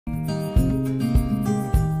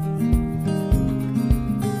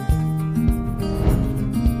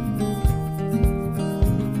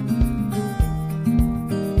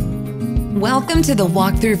Welcome to the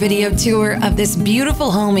walkthrough video tour of this beautiful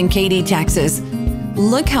home in Katy, Texas.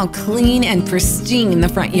 Look how clean and pristine the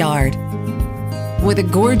front yard. With a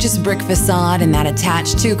gorgeous brick facade and that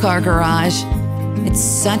attached two-car garage, it's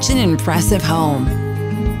such an impressive home.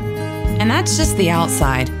 And that's just the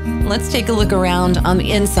outside. Let's take a look around on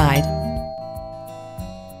the inside.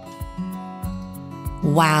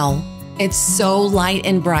 Wow, it's so light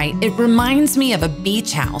and bright. It reminds me of a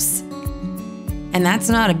beach house. And that's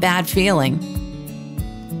not a bad feeling.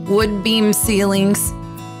 Wood beam ceilings,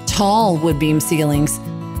 tall wood beam ceilings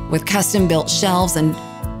with custom-built shelves and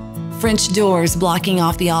French doors blocking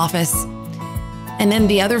off the office. And then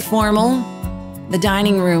the other formal, the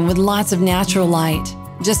dining room with lots of natural light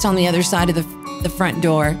just on the other side of the front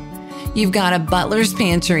door. You've got a butler's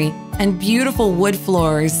pantry and beautiful wood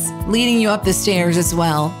floors leading you up the stairs as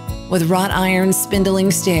well, with wrought iron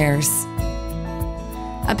spindling stairs.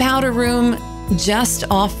 A powder room just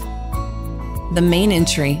off the main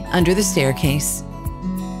entry under the staircase.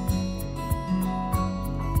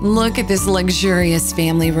 Look at this luxurious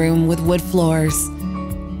family room with wood floors,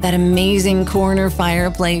 that amazing corner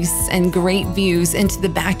fireplace, and great views into the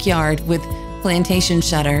backyard with plantation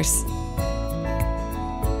shutters.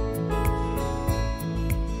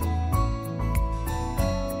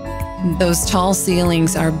 Those tall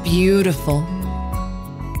ceilings are beautiful.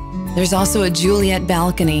 There's also a Juliet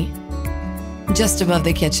balcony just above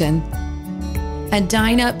the kitchen. A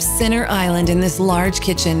dine-up center island in this large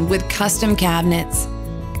kitchen with custom cabinets.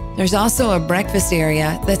 There's also a breakfast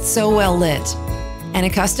area that's so well lit, and a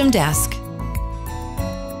custom desk.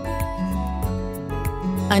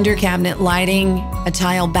 Under cabinet lighting, a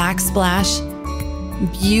tile backsplash,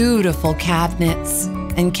 beautiful cabinets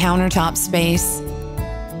and countertop space.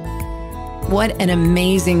 What an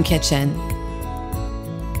amazing kitchen.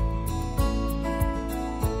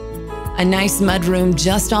 A nice mudroom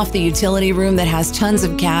just off the utility room that has tons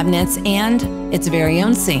of cabinets and its very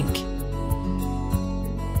own sink.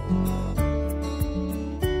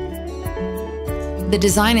 The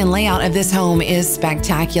design and layout of this home is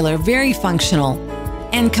spectacular, very functional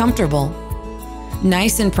and comfortable.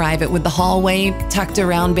 Nice and private with the hallway tucked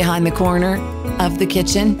around behind the corner of the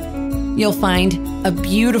kitchen. You'll find a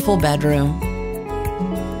beautiful bedroom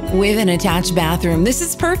with an attached bathroom. This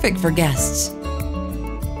is perfect for guests.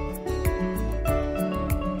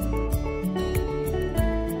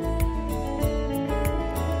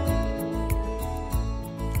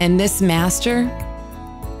 And this master,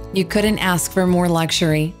 you couldn't ask for more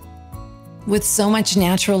luxury. With so much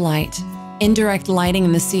natural light, indirect lighting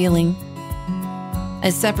in the ceiling,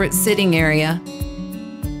 a separate sitting area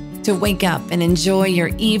to wake up and enjoy your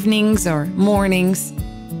evenings or mornings.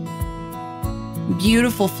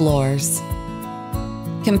 Beautiful floors.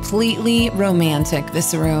 Completely romantic,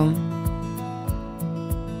 this room.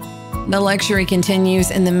 The luxury continues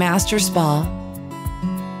in the master spa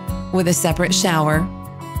with a separate shower,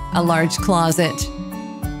 a large closet,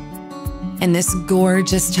 and this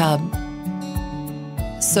gorgeous tub.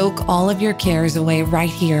 Soak all of your cares away right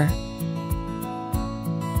here.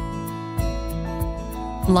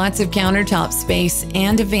 Lots of countertop space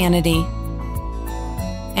and a vanity.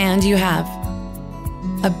 And you have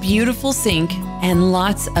a beautiful sink and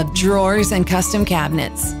lots of drawers and custom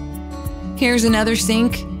cabinets. Here's another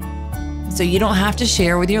sink, so you don't have to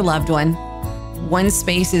share with your loved one. One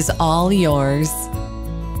space is all yours.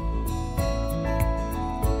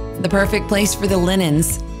 The perfect place for the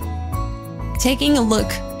linens. Taking a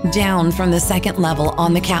look down from the second level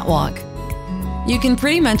on the catwalk, you can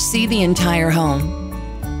pretty much see the entire home.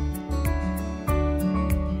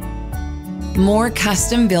 More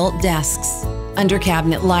custom-built desks under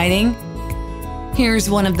cabinet lighting. Here's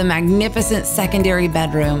one of the magnificent secondary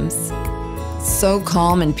bedrooms. So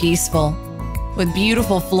calm and peaceful, with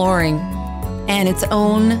beautiful flooring and its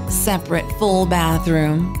own separate full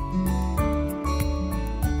bathroom.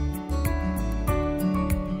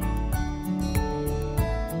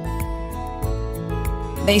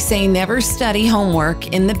 They say never study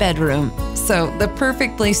homework in the bedroom, so the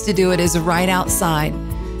perfect place to do it is right outside.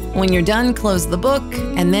 When you're done, close the book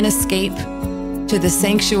and then escape to the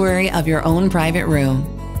sanctuary of your own private room.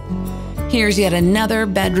 Here's yet another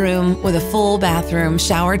bedroom with a full bathroom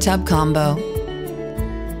shower tub combo.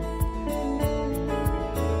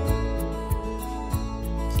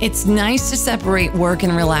 It's nice to separate work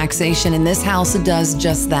and relaxation, and this house does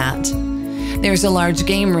just that. There's a large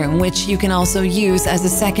game room, which you can also use as a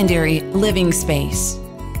secondary living space.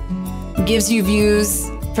 It gives you views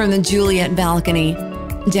from the Juliet balcony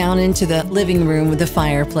down into the living room with the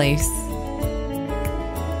fireplace.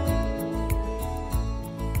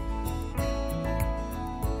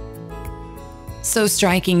 So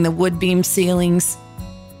striking, the wood beam ceilings,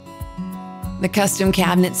 the custom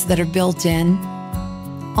cabinets that are built in.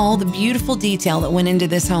 All the beautiful detail that went into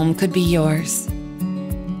this home could be yours.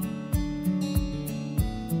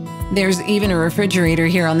 There's even a refrigerator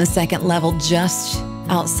here on the second level just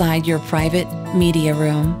outside your private media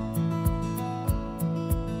room.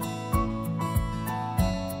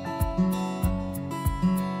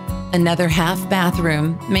 Another half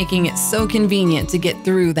bathroom, making it so convenient to get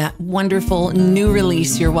through that wonderful new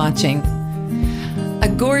release you're watching. A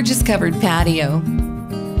gorgeous covered patio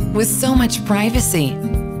with so much privacy.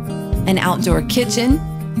 An outdoor kitchen,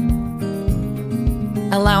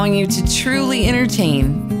 allowing you to truly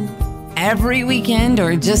entertain. Every weekend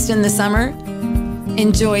or just in the summer,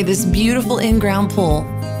 enjoy this beautiful in-ground pool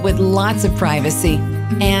with lots of privacy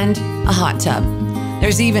and a hot tub.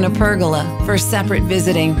 There's even a pergola for separate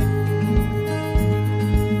visiting.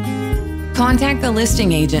 Contact the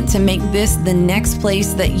listing agent to make this the next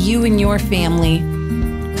place that you and your family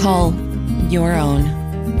call your own.